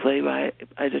and playwriting.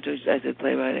 I said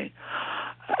playwriting,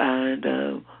 and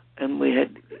we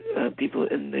had people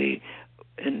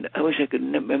and I wish I could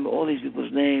remember all these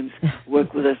people's names,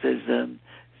 work with us as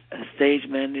stage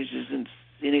managers and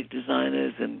scenic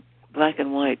designers, and black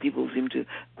and white people seem to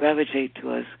gravitate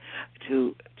to us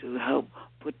to help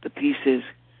put the pieces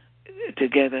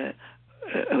together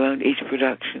around each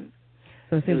production.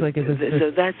 So it seems like it was.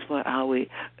 So that's how we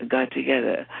got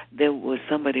together. There was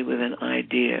somebody with an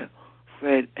idea,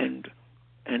 Fred and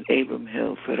Abram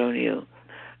Hill, Fred O'Neill.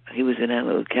 He was an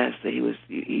Anna Lucasta.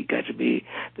 He got to be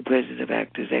the president of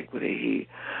Actors Equity. He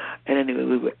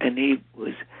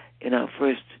was in our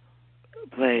first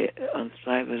play on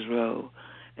Strivers Row.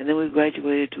 And then we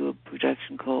graduated to a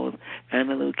production called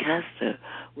Anna Lucasta,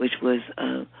 which was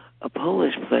a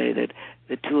Polish play that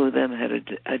the two of them had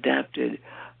adapted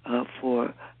to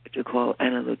call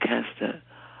Anna Lucasta.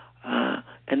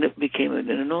 And it became an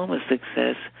enormous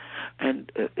success, and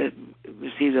it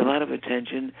received a lot of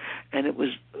attention, and it was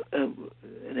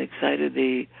and excited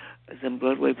some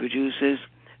Broadway producers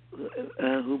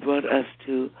who brought us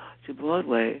to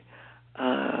Broadway,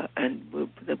 and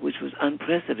which was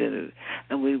unprecedented,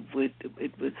 and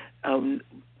it was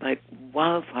like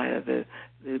wildfire. The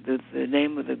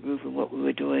name of the group and what we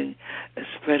were doing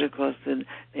spread across the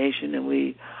nation, and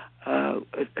we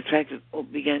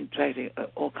began attracting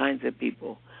all kinds of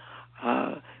people,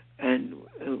 and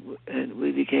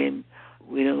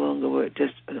we no longer were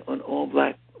just an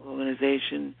all-black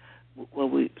organization. Well,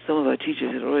 some of our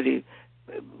teachers had already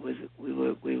we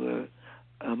were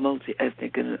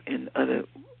multi-ethnic in other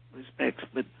respects,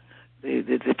 but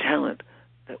the talent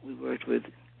that we worked with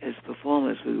as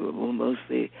performers, we were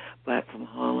mostly black from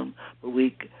Harlem, but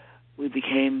we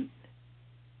became,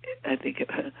 I think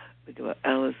about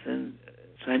Allison,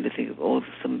 trying to think of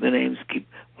some of the names keep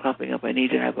cropping up. I need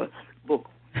to have a book,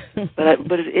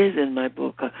 but it is in my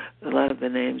book. A lot of the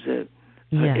names are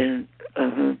in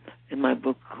my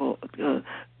book called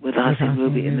With Saucy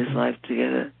Movie in This Life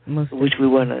Together, which we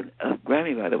won a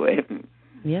Grammy, by the way.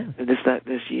 Yes.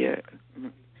 This year.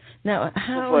 Now,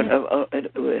 how...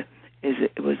 it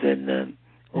was in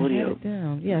audio. I had it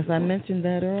down. Yes, I mentioned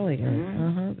that earlier.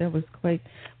 Mm-hmm. That was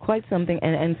quite something.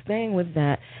 And staying with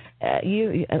that,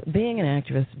 you being an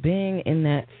actress, being in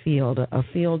that field, a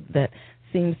field that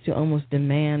seems to almost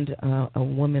demand a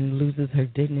woman loses her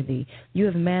dignity, you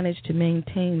have managed to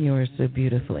maintain yours so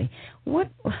beautifully. What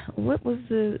was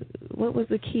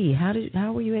the key?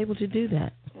 How were you able to do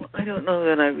that? Well, I don't know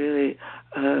that I really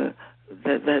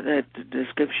that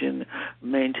description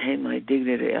maintain my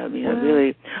dignity. I mean,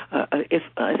 I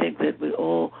think that with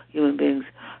all human beings,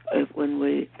 when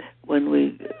we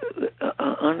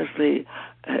honestly,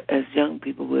 as young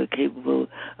people, we're capable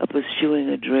of pursuing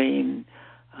a dream.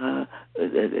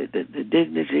 The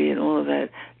dignity and all of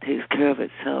that takes care of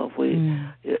itself.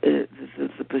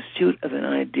 The pursuit of an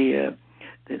idea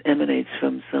that emanates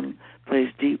from some place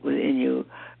deep within you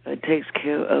takes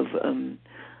care of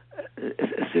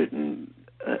a certain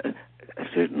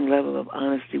level of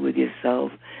honesty with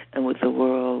yourself and with the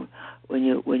world when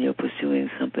you're pursuing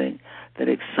something that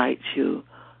excites you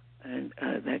and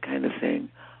that kind of thing.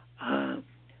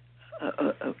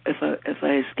 If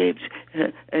I escaped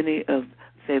any of,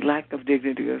 say, lack of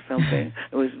dignity or something,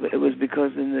 it was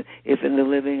because if in the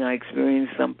living I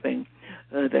experienced something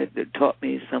that taught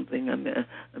me something. I'm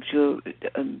sure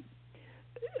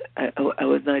I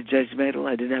was not judgmental.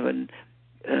 I didn't have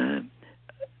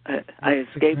I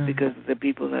escaped because of the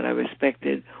people that I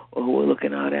respected or who were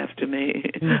looking out after me,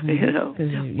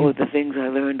 or the things I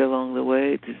learned along the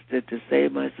way to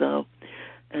save myself,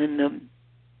 and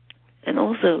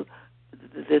also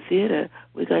the theater.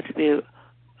 We got to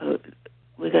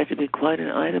be quite an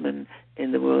item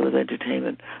in the world of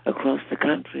entertainment across the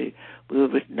country. We were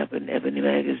written up in Ebony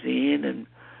magazine, and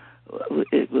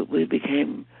we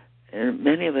became, and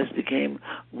many of us became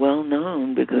well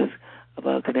known because of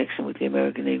our connection with the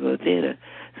American Negro Theater.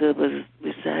 So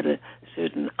we had a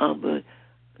certain it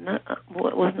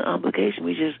wasn't an obligation.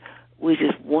 We just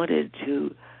wanted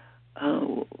to.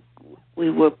 We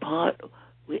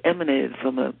emanated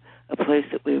from a place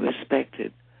that we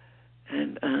respected,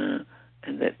 and that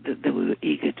we were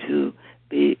eager to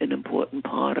be an important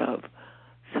part of.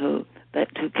 So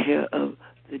that took care of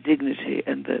the dignity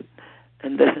and the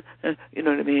you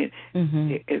know what I mean?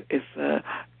 Mm-hmm. If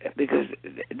because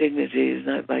dignity is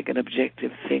not like an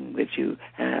objective thing that you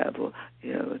have, or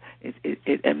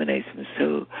it emanates from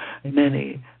so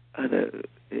many other.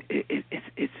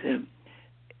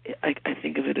 I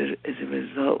think of it as a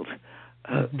result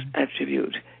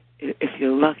attribute. If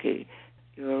you're lucky,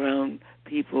 you're around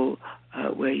people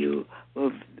where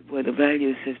the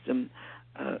value system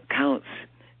counts,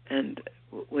 and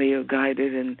where you're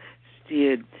guided and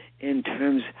steered in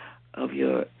terms of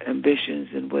your ambitions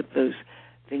and what those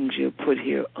things you're put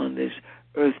here on this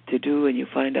earth to do, and you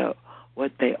find out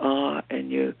what they are, and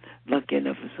you're lucky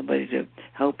enough for somebody to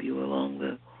help you along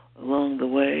the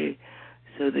way,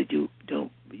 so that you're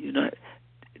not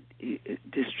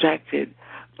distracted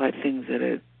by things that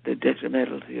are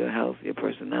detrimental to your health, your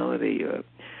personality,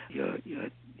 your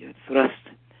thrust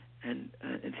and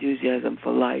enthusiasm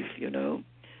for life,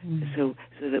 Mm-hmm. So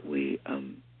that we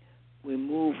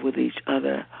move with each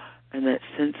other, and that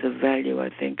sense of value, I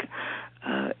think,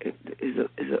 is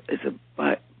a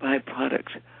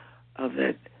byproduct of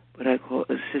that, what I call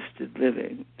assisted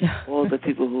living. All the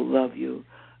people who love you,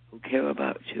 who care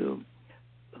about you,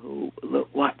 who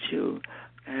watch you,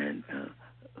 and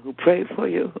who pray for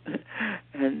you,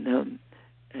 and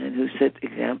who set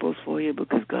examples for you,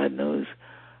 because God knows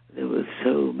there were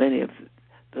so many of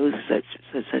those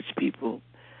such people,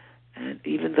 and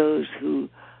even those who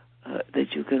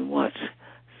that you can watch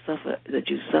suffer, that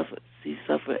you see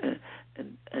suffer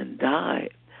and die.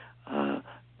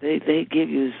 They give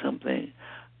you something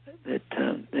that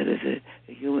as a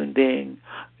human being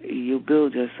you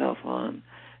build yourself on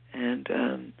and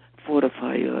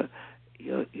fortify your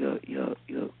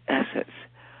assets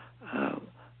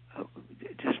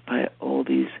just by all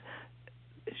these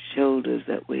shoulders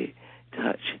that we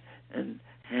touch, and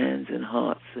hands and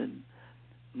hearts and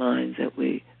minds that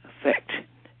we affect.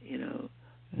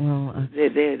 Well, they're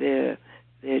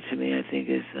to me, I think,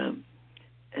 is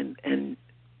and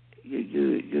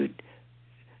you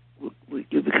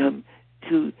become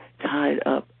too tied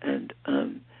up, and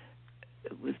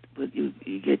with you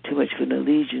get too much of an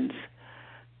allegiance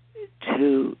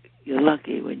to. You're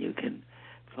lucky when you can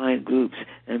find groups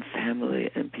and family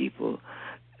and people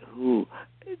who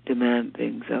demand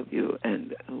things of you,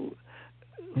 and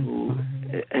who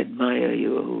admire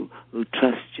you, who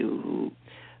trust you,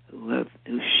 who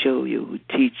show you, who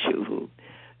teach you, who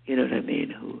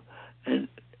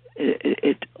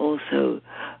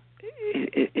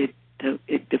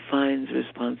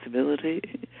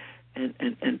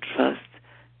and trust,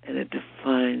 and it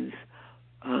defines.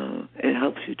 It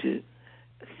helps you to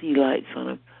see lights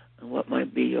on what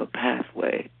might be your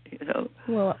pathway.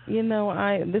 Well,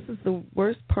 this is the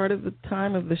worst part of the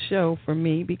time of the show for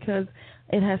me because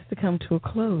it has to come to a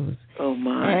close. Oh,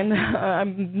 my. And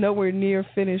I'm nowhere near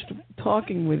finished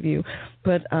talking with you.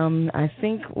 But I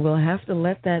think we'll have to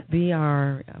let that be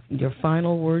your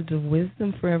final words of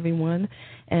wisdom for everyone.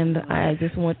 And I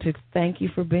just want to thank you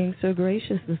for being so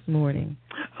gracious this morning.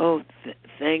 Oh,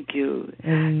 thank you.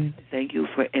 And thank you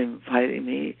for inviting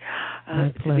me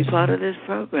to pleasure. be part of this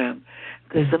program.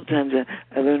 Because sometimes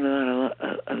I learn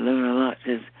a lot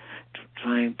just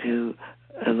trying to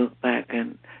look back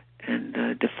and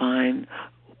define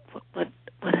what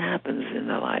happens in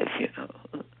the life,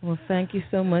 Well, thank you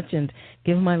so much, and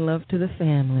give my love to the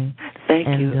family. Thank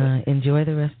you. And enjoy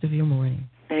the rest of your morning.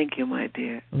 Thank you, my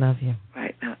dear. Love you.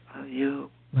 Right now, love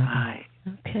you. Love Bye.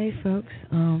 You. Okay, folks.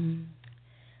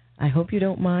 I hope you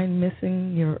don't mind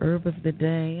missing your herb of the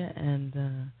day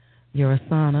and your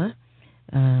asana.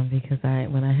 Because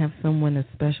when I have someone as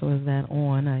special as that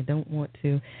on, I don't want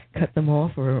to cut them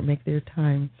off or make their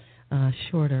time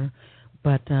shorter.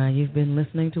 But you've been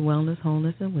listening to Wellness,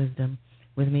 Wholeness, and Wisdom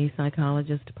with me,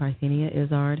 Psychologist Parthenia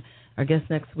Izzard. Our guest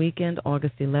next weekend,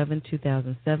 August 11,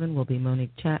 2007, will be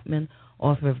Monique Chapman,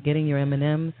 author of Getting Your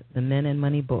M&Ms, the Men and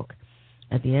Money book.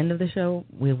 At the end of the show,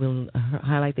 we will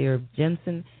highlight the herb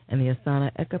ginseng and the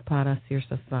asana Ekapada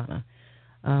Sirsasana.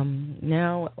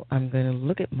 Now I'm going to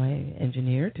look at my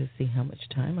engineer to see how much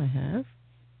time I have.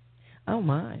 Oh,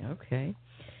 my, okay.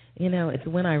 It's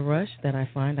when I rush that I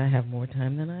find I have more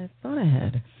time than I thought I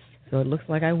had. So it looks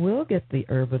like I will get the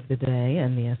herb of the day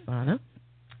and the asana.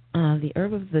 The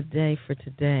herb of the day for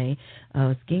today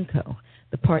is ginkgo.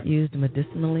 The part used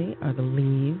medicinally are the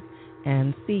leaves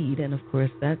and seed, and, of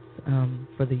course, that's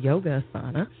for the yoga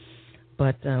asana.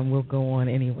 But we'll go on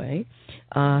anyway.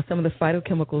 Some of the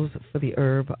phytochemicals for the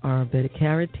herb are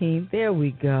beta-carotene, there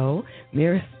we go,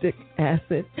 myristic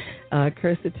acid,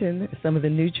 quercetin. Some of the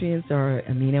nutrients are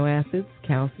amino acids,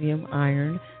 calcium,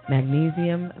 iron,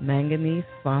 magnesium, manganese,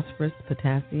 phosphorus,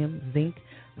 potassium, zinc,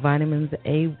 vitamins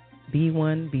A,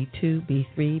 B1, B2,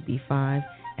 B3, B5,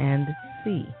 and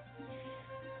C.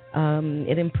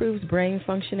 It improves brain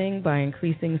functioning by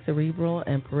increasing cerebral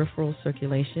and peripheral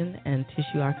circulation and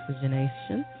tissue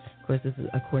oxygenation. Of course, this is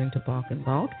according to Balk and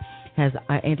Balk. Has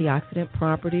antioxidant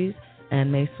properties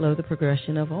and may slow the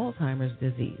progression of Alzheimer's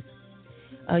disease.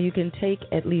 You can take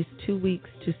at least 2 weeks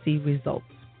to see results.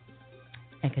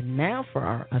 And now for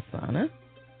our asana.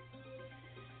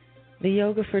 The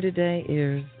yoga for today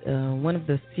is one of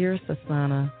the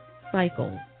Sirsasana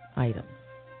cycle items.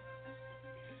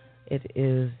 It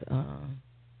is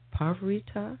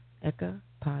Parvrita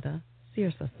Ekapada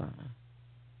Sirsasana.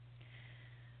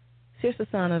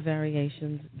 Sirsasana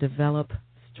variations develop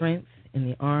strength in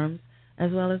the arms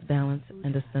as well as balance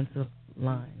and a sense of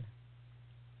line.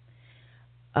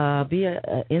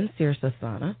 In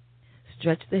Sirsasana,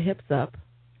 stretch the hips up,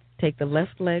 take the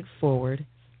left leg forward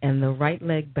and the right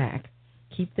leg back.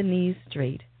 Keep the knees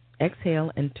straight.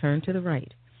 Exhale and turn to the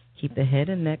right. Keep the head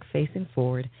and neck facing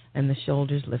forward and the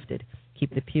shoulders lifted.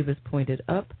 Keep the pubis pointed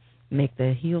up. Make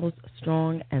the heels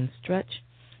strong and stretch.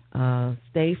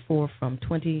 Stay for from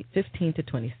 15 to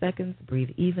 20 seconds.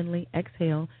 Breathe evenly.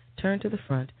 Exhale. Turn to the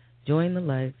front. Join the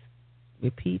legs.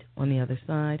 Repeat on the other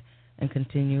side and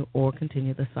continue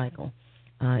the cycle.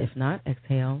 If not,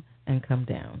 exhale and come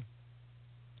down.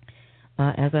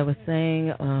 As I was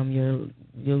saying,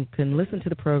 you can listen to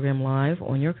the program live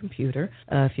on your computer.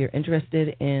 If you're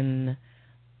interested in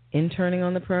interning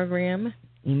on the program,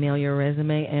 email your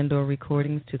resume and or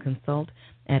recordings to consult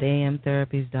at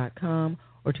amtherapies.com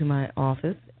or to my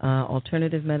office.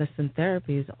 Alternative Medicine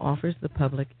Therapies offers the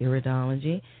public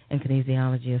iridology and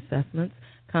kinesiology assessments,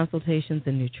 consultations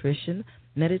in nutrition,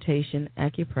 meditation,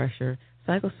 acupressure,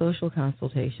 psychosocial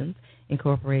consultations,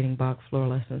 incorporating Bach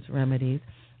fluorescence remedies,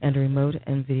 and remote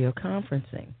and video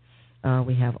conferencing.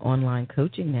 We have online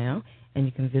coaching now, and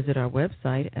you can visit our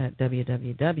website at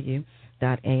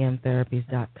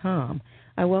www.amtherapies.com.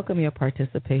 I welcome your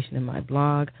participation in my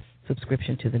blog,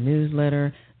 subscription to the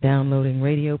newsletter, downloading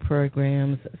radio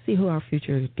programs, see who our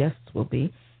future guests will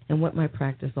be, and what my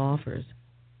practice offers.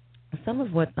 Some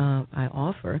of what I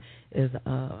offer is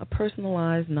a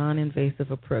personalized,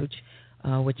 non-invasive approach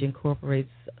which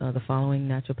incorporates the following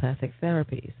naturopathic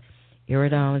therapies: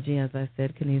 iridology, as I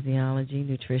said, kinesiology,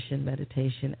 nutrition,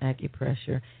 meditation,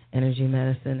 acupressure, energy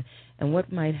medicine. And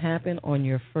what might happen on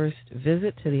your first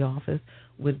visit to the office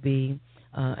would be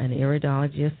an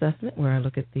iridology assessment where I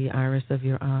look at the iris of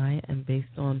your eye, and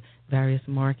based on various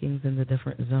markings in the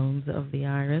different zones of the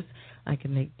iris, I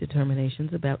can make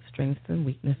determinations about strengths and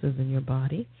weaknesses in your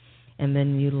body. And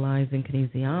then utilizing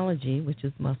kinesiology, which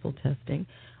is muscle testing,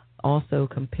 also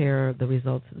compare the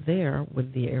results there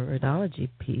with the iridology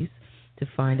piece to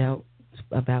find out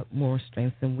about more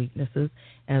strengths and weaknesses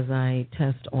as I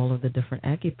test all of the different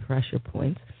acupressure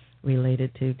points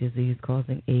related to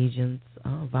disease-causing agents,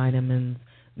 vitamins,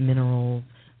 minerals,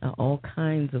 all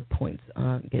kinds of points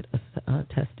get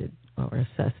tested or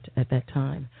assessed at that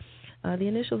time. The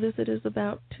initial visit is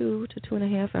about 2 to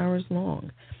 2.5 hours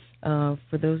long.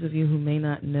 For those of you who may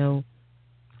not know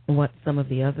what some of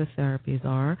the other therapies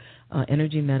are,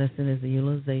 energy medicine is the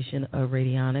utilization of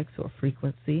radionics or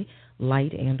frequency,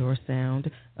 light and or sound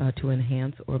to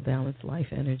enhance or balance life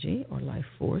energy or life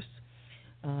force.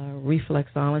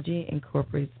 Reflexology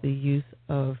incorporates the use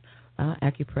of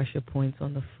acupressure points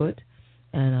on the foot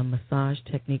and a massage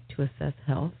technique to assess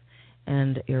health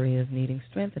and areas needing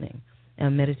strengthening.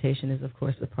 And meditation is, of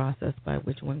course, the process by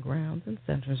which one grounds and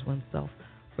centers oneself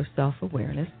for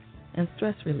self-awareness and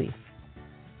stress relief.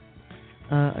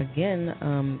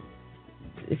 Again,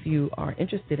 if you are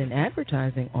interested in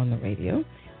advertising on the radio,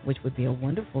 which would be a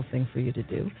wonderful thing for you to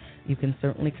do, you can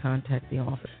certainly contact the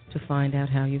office to find out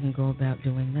how you can go about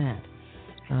doing that.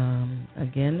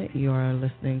 Again, you are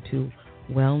listening to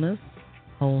Wellness,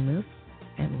 Wholeness,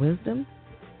 and Wisdom.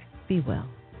 Be well.